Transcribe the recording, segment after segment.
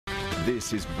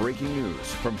This is breaking news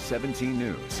from 17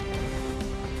 News.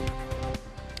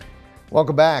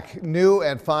 Welcome back. New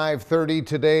at 5:30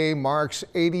 today marks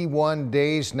 81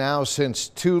 days now since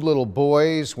two little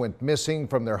boys went missing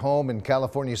from their home in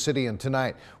California City, and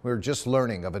tonight we're just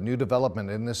learning of a new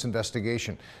development in this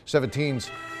investigation.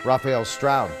 17's Raphael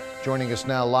Stroud joining us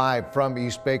now live from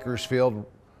East Bakersfield.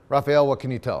 Raphael, what can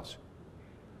you tell us?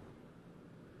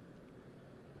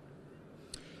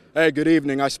 Hey, good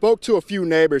evening. I spoke to a few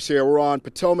neighbors here. We're on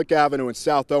Potomac Avenue and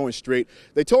South Owen Street.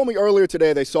 They told me earlier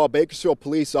today they saw Bakersfield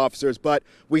police officers, but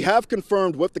we have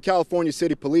confirmed with the California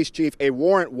City Police Chief a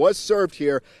warrant was served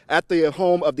here at the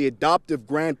home of the adoptive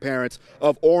grandparents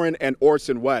of Orrin and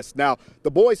Orson West. Now,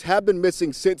 the boys have been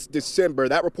missing since December.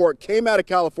 That report came out of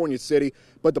California City,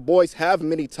 but the boys have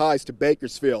many ties to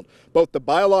Bakersfield. Both the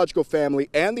biological family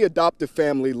and the adoptive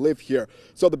family live here.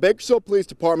 So the Bakersfield Police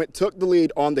Department took the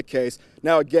lead on the case.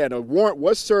 Now, again, a warrant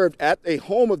was served at a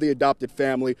home of the adopted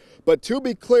family, but to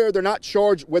be clear, they're not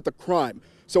charged with a crime.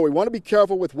 So we want to be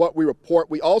careful with what we report.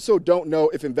 We also don't know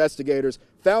if investigators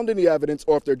found any evidence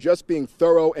or if they're just being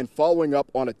thorough and following up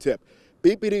on a tip.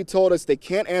 BPD told us they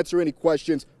can't answer any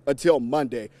questions until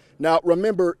Monday. Now,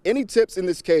 remember, any tips in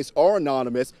this case are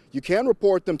anonymous. You can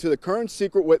report them to the current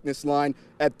secret witness line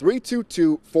at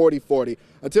 322-4040.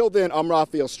 Until then, I'm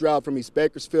Raphael Stroud from East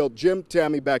Bakersfield. Jim,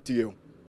 Tammy, back to you.